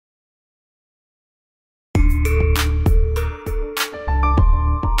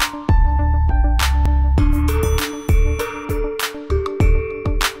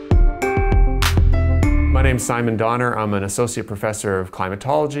Simon Donner. I'm an associate professor of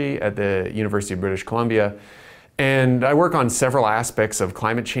climatology at the University of British Columbia. And I work on several aspects of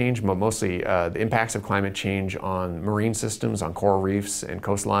climate change, but mostly the impacts of climate change on marine systems, on coral reefs and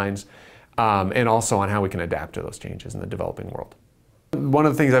coastlines, and also on how we can adapt to those changes in the developing world. One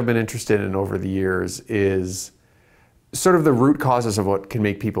of the things I've been interested in over the years is sort of the root causes of what can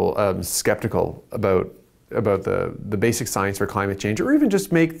make people skeptical about the basic science for climate change, or even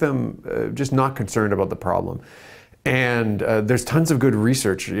just make them just not concerned about the problem. And there's tons of good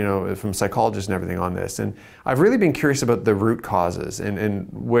research, you know, from psychologists and everything on this. And I've really been curious about the root causes, and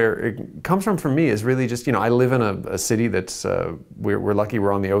where it comes from for me is really just, you know, I live in a city that's, we're lucky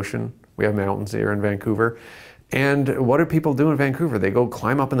we're on the ocean. We have mountains here in Vancouver. And what do people do in Vancouver? They go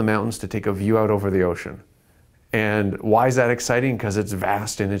climb up in the mountains to take a view out over the ocean. And why is that exciting? Because it's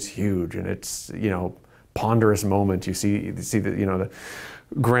vast and it's huge and it's, you know, ponderous moment. You see the, you know, the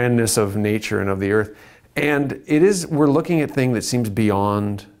grandness of nature and of the earth. And we're looking at things that seems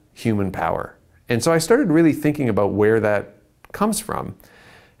beyond human power. And so I started really thinking about where that comes from.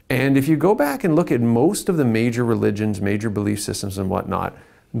 And if you go back and look at most of the major religions, major belief systems and whatnot,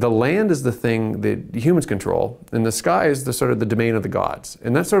 the land is the thing that humans control, and the sky is the sort of the domain of the gods.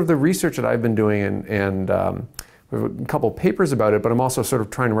 And that's sort of the research that I've been doing, and we have a couple papers about it, but I'm also sort of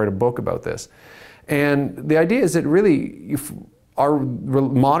trying to write a book about this. And the idea is that really, our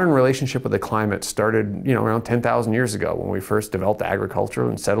modern relationship with the climate started, you know, around 10,000 years ago when we first developed agriculture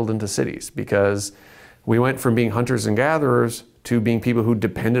and settled into cities, because we went from being hunters and gatherers to being people who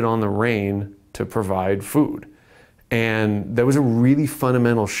depended on the rain to provide food. And there was a really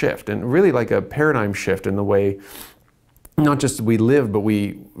fundamental shift, and really like a paradigm shift in the way not just we lived, but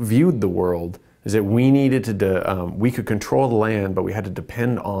we viewed the world, is that we needed to, we could control the land, but we had to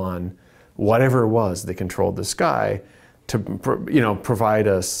depend on whatever it was that controlled the sky to, you know, provide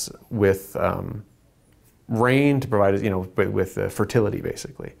us with rain, to provide us, you know, with fertility,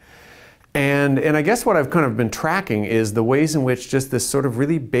 basically. And I guess what I've kind of been tracking is the ways in which just this sort of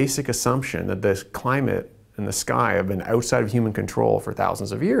really basic assumption that this climate and the sky have been outside of human control for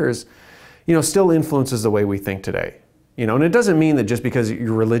thousands of years, you know, still influences the way we think today. You know, and it doesn't mean that just because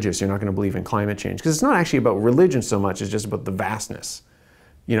you're religious, you're not going to believe in climate change, because it's not actually about religion so much, it's just about the vastness,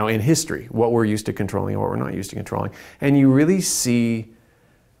 you know, in history, what we're used to controlling and what we're not used to controlling. And you really see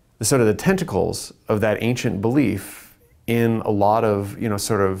the sort of the tentacles of that ancient belief in a lot of, you know,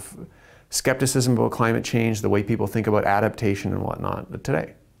 sort of skepticism about climate change, the way people think about adaptation and whatnot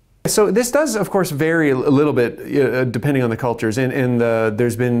today. So this does, of course, vary a little bit depending on the cultures, and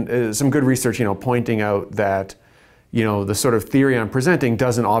there's been some good research, you know, pointing out that, you know, the sort of theory I'm presenting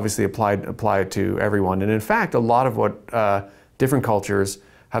doesn't obviously apply to everyone. And in fact, a lot of what different cultures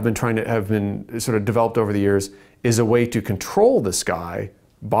have been sort of developed over the years is a way to control the sky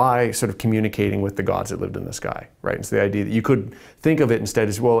by sort of communicating with the gods that lived in the sky, right? And so the idea that you could think of it instead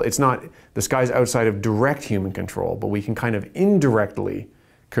as, well, it's not, the sky's outside of direct human control, but we can kind of indirectly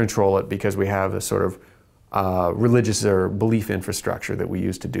control it because we have a sort of religious or belief infrastructure that we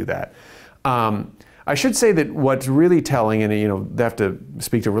use to do that. I should say that what's really telling, and you know, they have to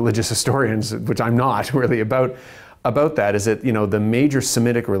speak to religious historians, which I'm not really about that, is that, you know, the major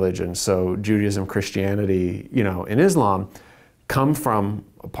Semitic religions, so Judaism, Christianity, you know, and Islam, come from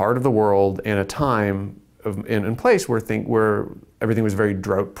a part of the world in a time in place where everything was very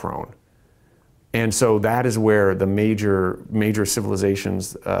drought prone. And so that is where the major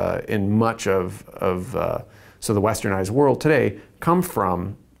civilizations in much of so the westernized world today come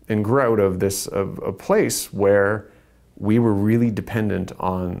from and grew out of a place where we were really dependent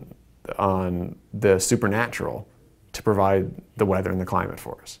on the supernatural to provide the weather and the climate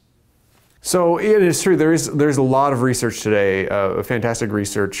for us. So it is true, there's a lot of research today, fantastic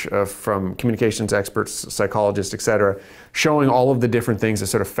research from communications experts, psychologists, etc., showing all of the different things that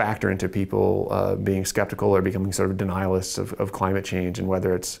sort of factor into people being skeptical or becoming sort of denialists of climate change, and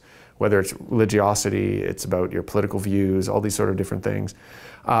whether it's religiosity, it's about your political views, all these sort of different things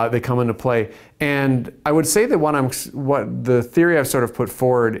that come into play. And I would say that what the theory I've sort of put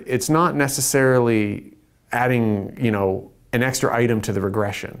forward, it's not necessarily adding, you know, an extra item to the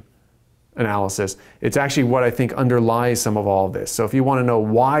regression analysis. It's actually what I think underlies some of all of this. So if you want to know,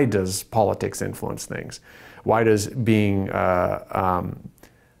 why does politics influence things? Why does being left on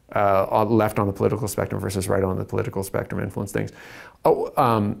the political spectrum versus right on the political spectrum influence things?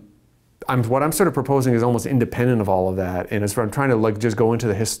 What I'm sort of proposing is almost independent of all of that, and it's I'm trying to like just go into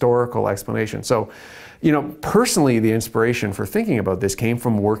the historical explanation. So, you know, personally, the inspiration for thinking about this came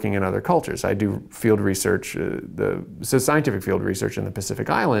from working in other cultures. I do field research, the scientific field research in the Pacific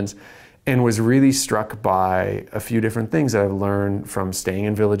Islands, and was really struck by a few different things that I've learned from staying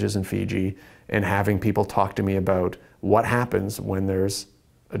in villages in Fiji and having people talk to me about what happens when there's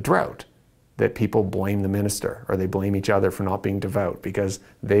a drought, that people blame the minister or they blame each other for not being devout because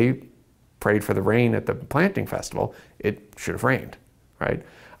they prayed for the rain at the planting festival. It should have rained, right?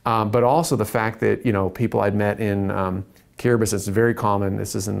 But also the fact that, you know, people I'd met in Kiribati, it's very common,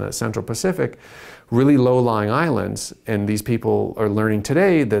 this is in the Central Pacific, really low-lying islands, and these people are learning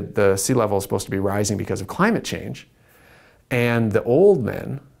today that the sea level is supposed to be rising because of climate change. And the old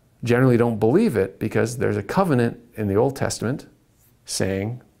men generally don't believe it because there's a covenant in the Old Testament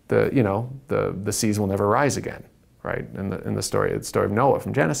saying the seas will never rise again, right? In the story of Noah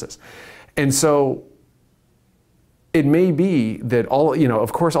from Genesis. And so it may be that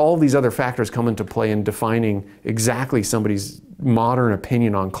of course, all of these other factors come into play in defining exactly somebody's modern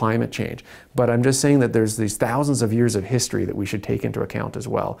opinion on climate change. But I'm just saying that there's these thousands of years of history that we should take into account as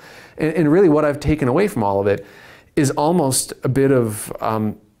well. And really what I've taken away from all of it is almost a bit of,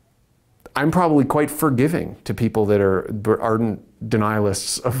 I'm probably quite forgiving to people that are ardent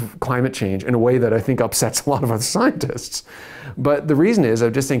denialists of climate change in a way that I think upsets a lot of other scientists. But the reason is,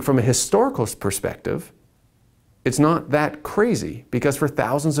 I'm just saying from a historical perspective, it's not that crazy because for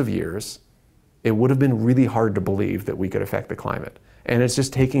thousands of years, it would have been really hard to believe that we could affect the climate. And it's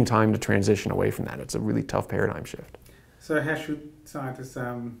just taking time to transition away from that. It's a really tough paradigm shift. So how should scientists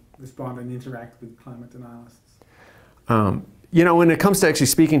respond and interact with climate denialists? You know, when it comes to actually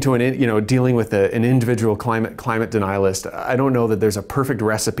speaking to dealing with an individual climate denialist, I don't know that there's a perfect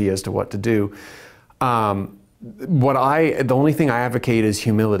recipe as to what to do. The only thing I advocate is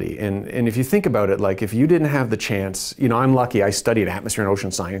humility. And if you think about it, like if you didn't have the chance, I'm lucky I studied atmosphere and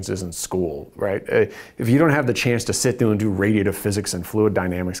ocean sciences in school, right? If you don't have the chance to sit through and do radiative physics and fluid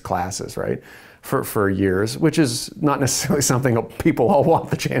dynamics classes, right? For years, which is not necessarily something people all want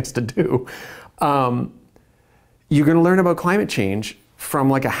the chance to do. You're going to learn about climate change from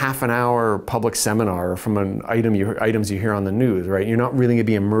like a half an hour public seminar or from items you hear on the news, right? You're not really going to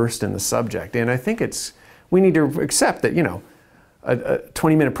be immersed in the subject. And I think we need to accept that, a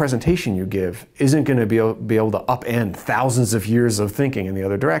 20-minute presentation you give isn't going to be able to upend thousands of years of thinking in the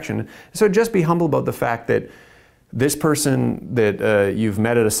other direction. So just be humble about the fact that this person that you've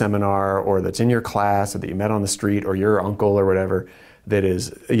met at a seminar or that's in your class or that you met on the street or your uncle or whatever, that is,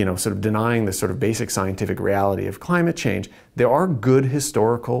 sort of denying the sort of basic scientific reality of climate change, there are good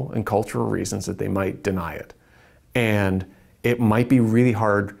historical and cultural reasons that they might deny it. And it might be really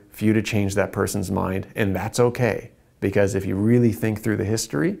hard for you to change that person's mind, and that's okay. Because if you really think through the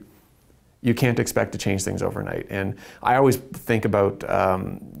history, you can't expect to change things overnight. And I always think about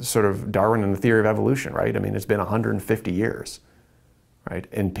sort of Darwin and the theory of evolution, right? I mean, it's been 150 years, right?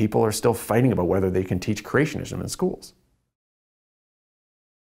 And people are still fighting about whether they can teach creationism in schools.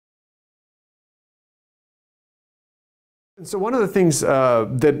 And so one of the things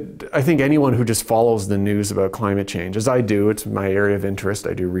that I think anyone who just follows the news about climate change, as I do, it's my area of interest,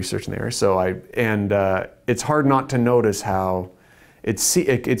 I do research in the area, so it's hard not to notice how it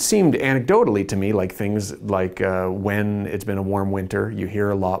seemed anecdotally to me like things like when it's been a warm winter, you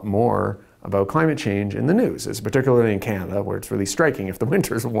hear a lot more about climate change in the news. It's particularly in Canada where it's really striking if the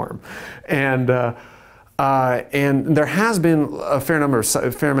winter's warm. And there has been a fair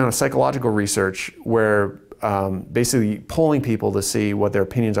amount of psychological research where basically polling people to see what their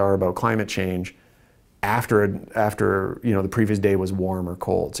opinions are about climate change after the previous day was warm or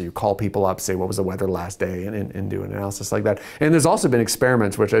cold. So you call people up, say what was the weather last day, and do an analysis like that. And there's also been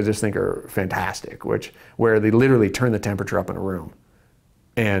experiments which I just think are fantastic, where they literally turn the temperature up in a room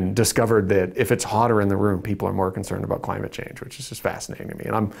and discovered that if it's hotter in the room, people are more concerned about climate change, which is just fascinating to me.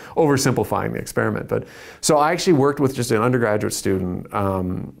 And I'm oversimplifying the experiment, but so I actually worked with just an undergraduate student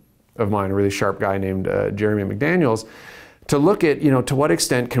of mine, a really sharp guy named Jeremy McDaniels, to look at, to what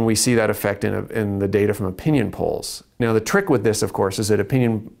extent can we see that effect in the data from opinion polls. Now, the trick with this, of course, is that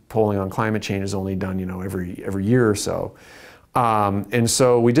opinion polling on climate change is only done, every year or so. And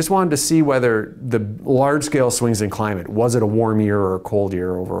so we just wanted to see whether the large-scale swings in climate, was it a warm year or a cold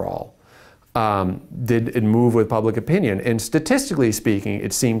year overall? Did it move with public opinion? And statistically speaking,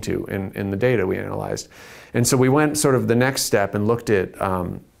 it seemed to in the data we analyzed. And so we went sort of the next step and looked at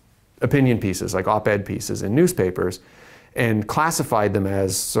opinion pieces, like op-ed pieces in newspapers, and classified them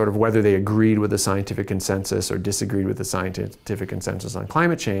as sort of whether they agreed with the scientific consensus or disagreed with the scientific consensus on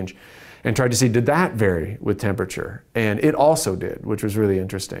climate change, and tried to see, did that vary with temperature? And it also did, which was really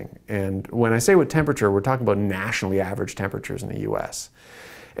interesting. And when I say with temperature, we're talking about nationally average temperatures in the US.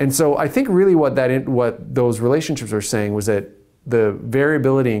 And so I think really what those relationships are saying was that the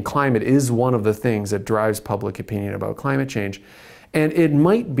variability in climate is one of the things that drives public opinion about climate change. And it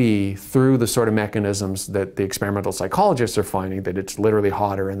might be through the sort of mechanisms that the experimental psychologists are finding, that it's literally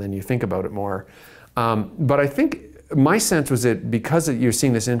hotter and then you think about it more. But I think my sense was that because you're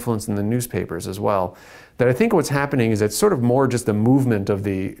seeing this influence in the newspapers as well, that I think what's happening is it's sort of more just the movement of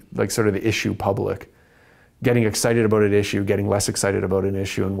the, like sort of the issue public, getting excited about an issue, getting less excited about an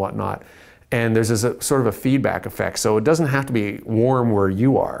issue and whatnot. And there's this sort of a feedback effect. So it doesn't have to be warm where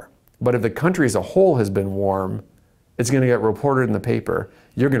you are. But if the country as a whole has been warm, it's going to get reported in the paper.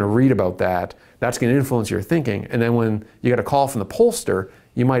 You're going to read about that. That's going to influence your thinking. And then when you get a call from the pollster,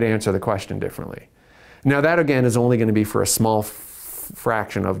 you might answer the question differently. Now that again is only going to be for a small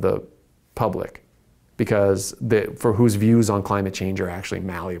fraction of the public, because for whose views on climate change are actually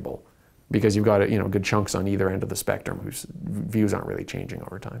malleable. Because you've got good chunks on either end of the spectrum whose views aren't really changing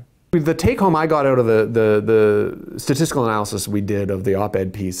over time. The take home I got out of the statistical analysis we did of the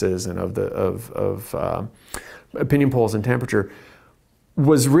op-ed pieces and of opinion polls and temperature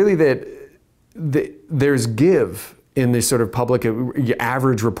was really that there's give in this sort of public,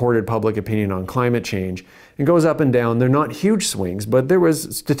 average reported public opinion on climate change. It goes up and down. They're not huge swings, but there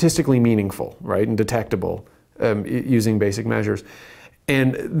was statistically meaningful, right, and detectable using basic measures.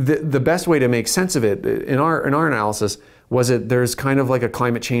 And the best way to make sense of it in our analysis was that there's kind of like a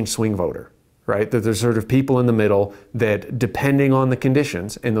climate change swing voter, right? That there's sort of people in the middle that, depending on the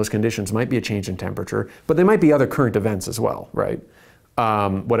conditions, and those conditions might be a change in temperature, but they might be other current events as well, right?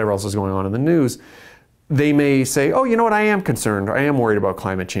 Whatever else is going on in the news, they may say, oh, you know what, I am concerned, or I am worried about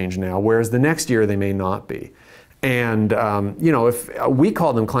climate change now, whereas the next year they may not be. And if we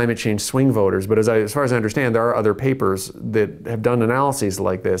call them climate change swing voters, but as far as I understand, there are other papers that have done analyses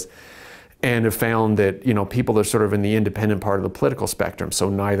like this and have found that people that are sort of in the independent part of the political spectrum, so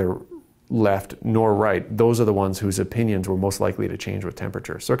neither left nor right, those are the ones whose opinions were most likely to change with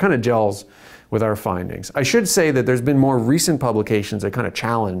temperature. So it kind of gels with our findings. I should say that there's been more recent publications that kind of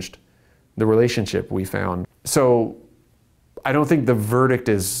challenged the relationship we found. So I don't think the verdict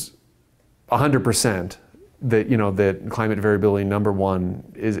is 100%. That that climate variability is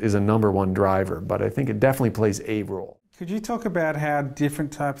a number one driver, but I think it definitely plays a role. Could you talk about how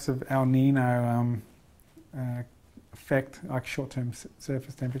different types of El Nino affect like short-term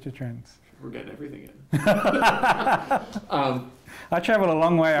surface temperature trends? We're getting everything in. I travel a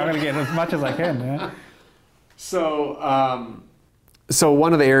long way. I'm going to get as much as I can. Yeah? So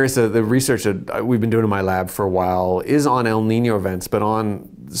one of the areas of the research that we've been doing in my lab for a while is on El Nino events, but on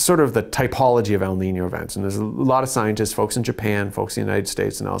sort of the typology of El Nino events. And there's a lot of scientists, folks in Japan, folks in the United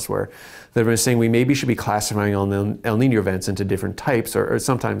States and elsewhere, that have been saying we maybe should be classifying El Nino events into different types, or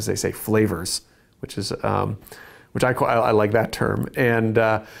sometimes they say flavors, which is which I like that term. And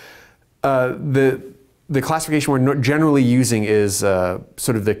the classification we're generally using is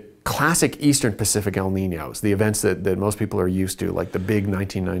sort of the classic Eastern Pacific El Ninos, the events that most people are used to, like the big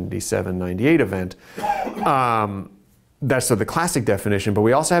 1997-98 event. That's sort of the classic definition, but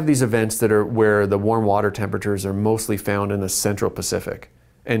we also have these events that are where the warm water temperatures are mostly found in the Central Pacific.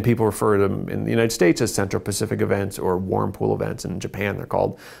 And people refer to them in the United States as Central Pacific events or warm pool events. In Japan, they're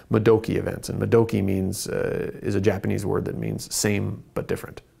called Modoki events. And Modoki means, is a Japanese word that means same but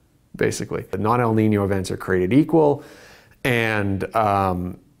different, basically. The non-El Nino events are created equal, and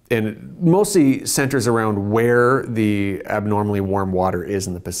mostly centers around where the abnormally warm water is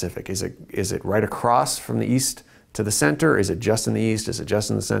in the Pacific. Is it right across from the east to the center? Is it just in the east? Is it just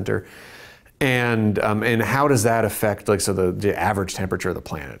in the center? And how does that affect, like, so the average temperature of the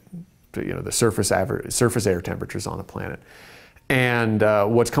planet, the surface air temperatures on the planet? And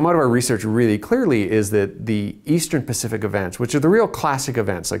what's come out of our research really clearly is that the Eastern Pacific events, which are the real classic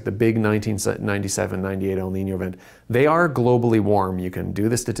events, like the big 1997-98 El Nino event, they are globally warm. You can do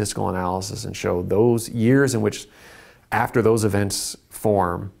the statistical analysis and show those years in which, after those events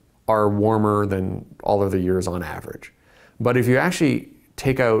form, are warmer than all other years on average. But if you actually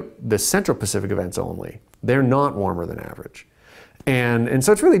take out the Central Pacific events only, they're not warmer than average. And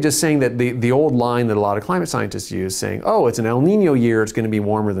so it's really just saying that the old line that a lot of climate scientists use, saying, oh, it's an El Nino year, it's going to be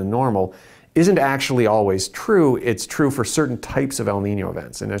warmer than normal, isn't actually always true. It's true for certain types of El Nino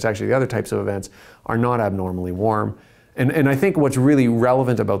events. And there's actually the other types of events are not abnormally warm. And I think what's really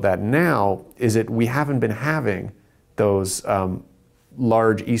relevant about that now is that we haven't been having those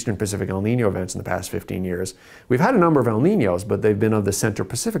large Eastern Pacific El Nino events in the past 15 years. We've had a number of El Ninos, but they've been of the Central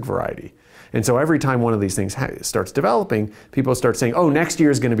Pacific variety. And so every time one of these things starts developing, people start saying, oh, next year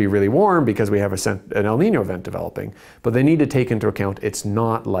is going to be really warm because we have an El Nino event developing. But they need to take into account it's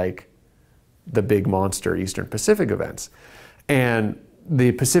not like the big monster Eastern Pacific events. And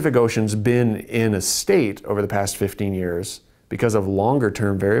the Pacific Ocean's been in a state over the past 15 years because of longer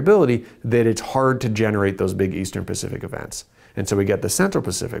term variability that it's hard to generate those big Eastern Pacific events. And so we get the Central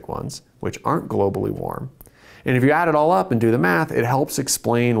Pacific ones, which aren't globally warm. And if you add it all up and do the math, it helps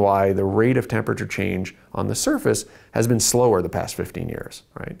explain why the rate of temperature change on the surface has been slower the past 15 years,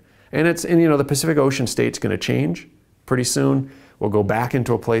 right? And the Pacific Ocean state's going to change pretty soon. We'll go back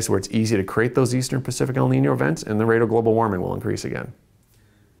into a place where it's easy to create those Eastern Pacific El Nino events, and the rate of global warming will increase again.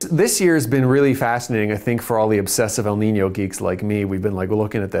 This year has been really fascinating, I think, for all the obsessive El Nino geeks like me. We've been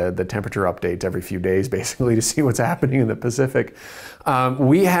looking at the temperature updates every few days, basically, to see what's happening in the Pacific.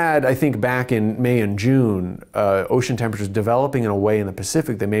 We had, I think, back in May and June, ocean temperatures developing in a way in the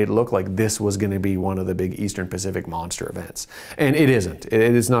Pacific that made it look like this was going to be one of the big Eastern Pacific monster events. And it isn't.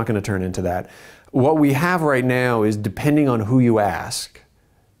 It is not going to turn into that. What we have right now is, depending on who you ask,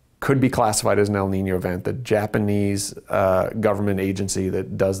 could be classified as an El Nino event. The Japanese government agency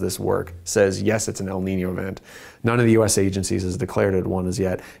that does this work says, yes, it's an El Nino event. None of the US agencies has declared it one as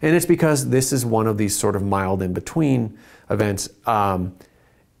yet. And it's because this is one of these sort of mild in-between events.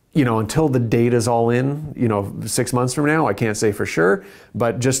 Until the data's all in, 6 months from now, I can't say for sure,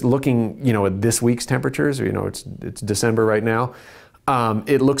 but just looking, at this week's temperatures, it's December right now,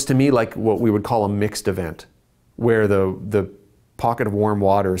 it looks to me like what we would call a mixed event, where the pocket of warm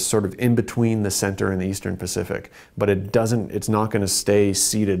water is sort of in between the center and the Eastern Pacific, but it's not going to stay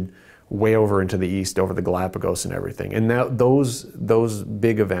seated way over into the east, over the Galapagos and everything. And now those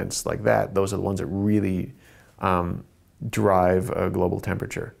big events like that, those are the ones that really drive global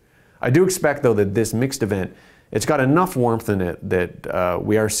temperature. I do expect, though, that this mixed event, it's got enough warmth in it that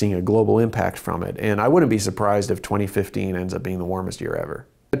we are seeing a global impact from it. And I wouldn't be surprised if 2015 ends up being the warmest year ever.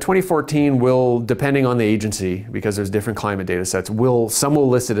 2014 will, depending on the agency, because there's different climate data sets, some will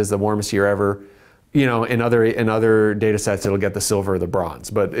list it as the warmest year ever. In other data sets, it'll get the silver or the bronze,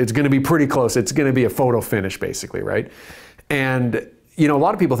 but it's going to be pretty close. It's going to be a photo finish, basically, right? And a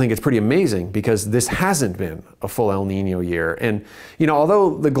lot of people think it's pretty amazing because this hasn't been a full El Nino year. And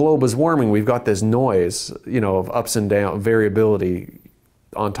although the globe is warming, we've got this noise, of ups and downs, variability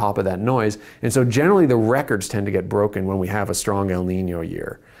on top of that noise. And so generally the records tend to get broken when we have a strong El Nino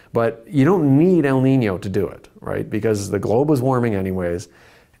year. But you don't need El Nino to do it, right? Because the globe is warming anyways.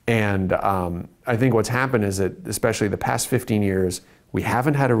 And I think what's happened is that, especially the past 15 years, we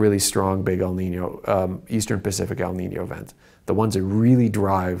haven't had a really strong big El Nino, Eastern Pacific El Nino event, the ones that really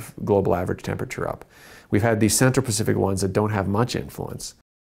drive global average temperature up. We've had these Central Pacific ones that don't have much influence.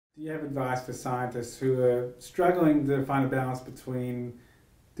 Do you have advice for scientists who are struggling to find a balance between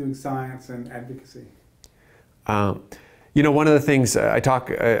doing science and advocacy? One of the things I talk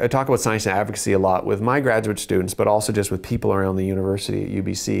about science and advocacy a lot with my graduate students, but also just with people around the university at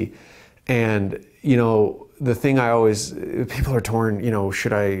UBC. And the thing people are torn.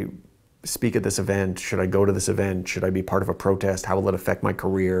 Should I speak at this event? Should I go to this event? Should I be part of a protest? How will it affect my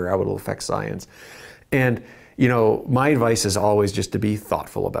career? How will it affect science? And my advice is always just to be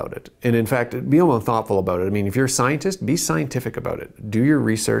thoughtful about it. And in fact, be more thoughtful about it. I mean, if you're a scientist, be scientific about it. Do your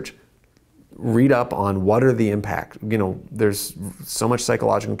research, read up on what are the impact. There's so much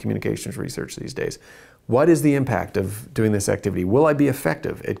psychological communications research these days. What is the impact of doing this activity? Will I be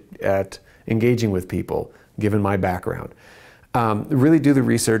effective at engaging with people, given my background? Really do the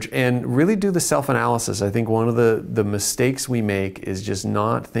research and really do the self-analysis. I think one of the mistakes we make is just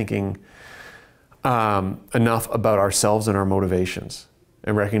not thinking enough about ourselves and our motivations,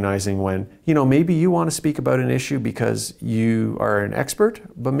 and recognizing when, maybe you want to speak about an issue because you are an expert,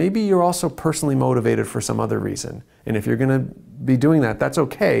 but maybe you're also personally motivated for some other reason. And if you're going to be doing that, that's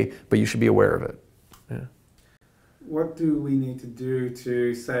okay, but you should be aware of it. Yeah. What do we need to do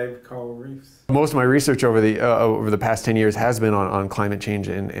to save coral reefs? Most of my research over the past 10 years has been on climate change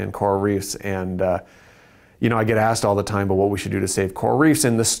and coral reefs. And I get asked all the time about what we should do to save coral reefs.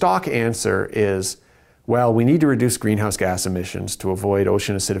 And the stock answer is, well, we need to reduce greenhouse gas emissions to avoid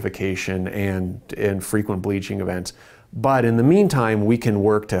ocean acidification and frequent bleaching events. But in the meantime, we can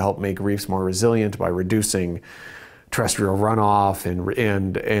work to help make reefs more resilient by reducing terrestrial runoff and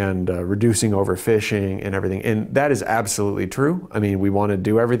reducing overfishing and everything. And that is absolutely true. I mean, we want to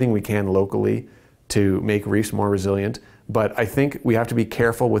do everything we can locally to make reefs more resilient. But I think we have to be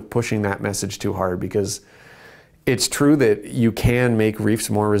careful with pushing that message too hard, because it's true that you can make reefs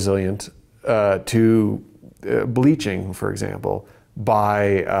more resilient to bleaching, for example,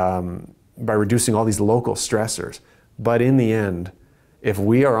 by reducing all these local stressors. But in the end, if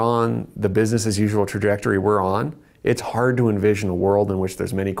we are on the business as usual trajectory we're on, it's hard to envision a world in which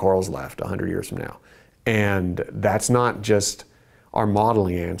there's many corals left 100 years from now. And that's not just our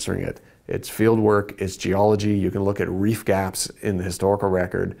modeling answering it. It's field work, it's geology. You can look at reef gaps in the historical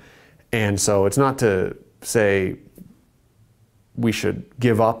record. And so it's not to say we should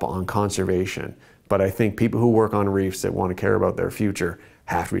give up on conservation, But I think people who work on reefs that want to care about their future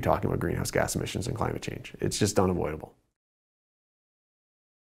have to be talking about greenhouse gas emissions and climate change. It's just unavoidable.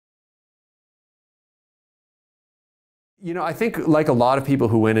 You know, I think like a lot of people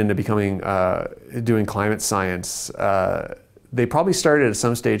who went into becoming, doing climate science, they probably started at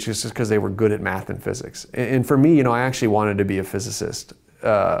some stage just because they were good at math and physics. And for me, you know, I actually wanted to be a physicist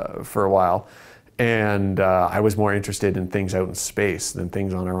for a while. And I was more interested in things out in space than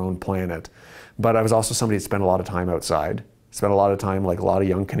things on our own planet. But I was also somebody that spent a lot of time outside. Spent a lot of time, like a lot of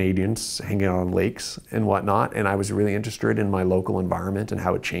young Canadians, hanging out on lakes and whatnot. And I was really interested in my local environment and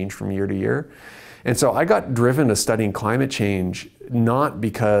how it changed from year to year. And so I got driven to studying climate change, not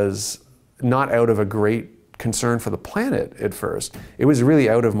out of a great concern for the planet at first. It was really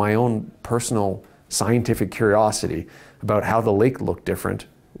out of my own personal scientific curiosity about how the lake looked different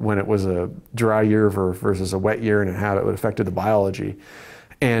when it was a dry year versus a wet year, and how it affected the biology.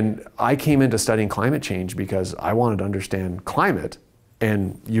 And I came into studying climate change because I wanted to understand climate,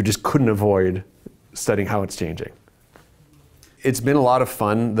 and you just couldn't avoid studying how it's changing. It's been a lot of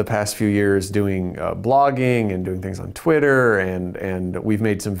fun the past few years doing blogging and doing things on Twitter, and we've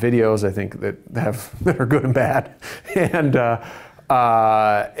made some videos, I think, that are good and bad. And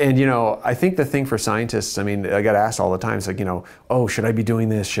you know, I think the thing for scientists, I mean, I got asked all the time, it's like, you know, oh, should I be doing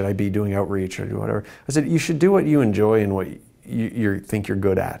this? Should I be doing outreach or do whatever? I said, you should do what you enjoy and what you think you're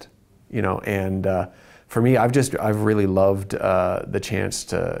good at, you know. And for me, I've really loved the chance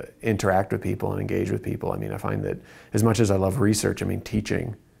to interact with people and engage with people. I mean, I find that as much as I love research, I mean,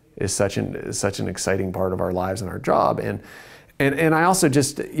 teaching is such an exciting part of our lives and our job. And I also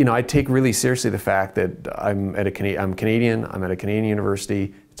just, you know, I take really seriously the fact that I'm Canadian, I'm at a Canadian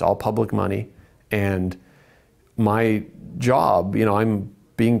university, it's all public money, and my job, you know, I'm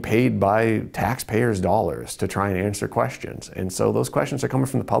being paid by taxpayers' dollars to try and answer questions. And so those questions are coming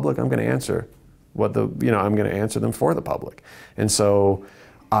from the public, I'm going to answer I'm going to answer them for the public. And so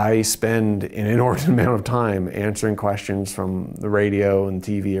I spend an inordinate amount of time answering questions from the radio and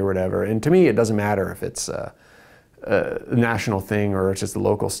TV or whatever. And to me, it doesn't matter if it's a national thing or it's just a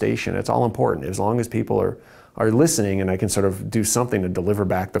local station. It's all important. As long as people are listening and I can sort of do something to deliver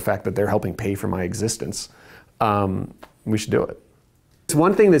back the fact that they're helping pay for my existence, we should do it. It's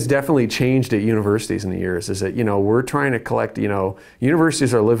one thing that's definitely changed at universities in the years is that, you know, we're trying to collect, you know,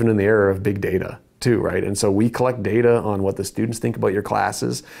 universities are living in the era of big data too, right? And so we collect data on what the students think about your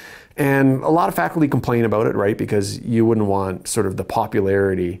classes. And a lot of faculty complain about it, right? Because you wouldn't want sort of the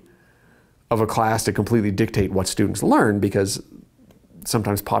popularity of a class to completely dictate what students learn, because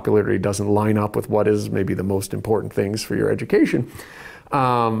sometimes popularity doesn't line up with what is maybe the most important things for your education.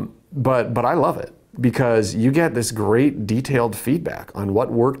 But I love it, because you get this great detailed feedback on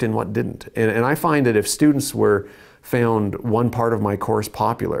what worked and what didn't. And I find that if students found one part of my course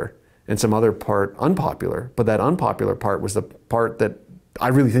popular and some other part unpopular, but that unpopular part was the part that I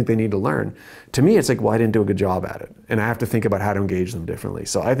really think they need to learn, to me it's like, well, I didn't do a good job at it. And I have to think about how to engage them differently.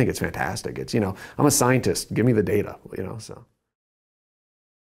 So I think it's fantastic. It's, you know, I'm a scientist, give me the data, you know, so.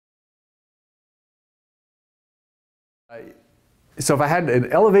 So if I had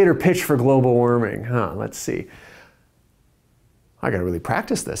an elevator pitch for global warming, let's see. I got to really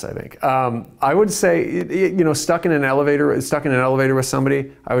practice this, I think. I would say, you know, stuck in an elevator with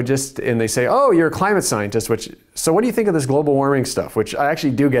somebody, and they say, oh, you're a climate scientist, so what do you think of this global warming stuff? Which I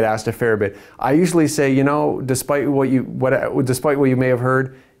actually do get asked a fair bit. I usually say, you know, despite what you may have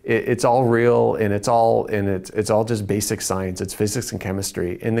heard, it's all real, and it's all just basic science. It's physics and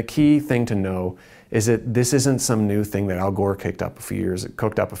chemistry. And the key thing to know is that this isn't some new thing that Al Gore cooked up a few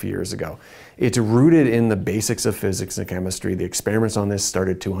years ago. It's rooted in the basics of physics and chemistry. The experiments on this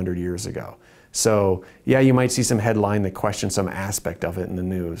started 200 years ago. So yeah, you might see some headline that questions some aspect of it in the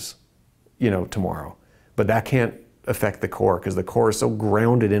news, you know, tomorrow. But that can't affect the core, because the core is so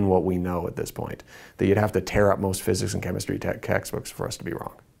grounded in what we know at this point that you'd have to tear up most physics and chemistry textbooks for us to be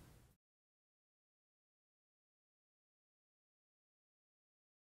wrong.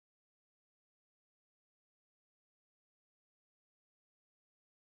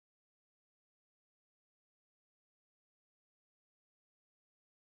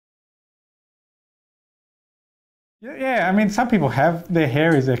 Yeah, I mean, some people have, their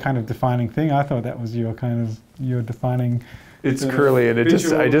hair is their kind of defining thing. I thought that was your defining. It's curly, and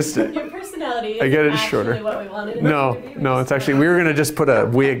your personality. I get it shorter. What we wanted. No, it's actually, we were going to just put a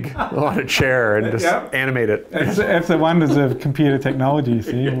wig on a chair and just animate it. It's the wonders of computer technology, you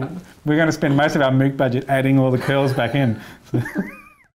see. We're going to spend most of our MOOC budget adding all the curls back in. So.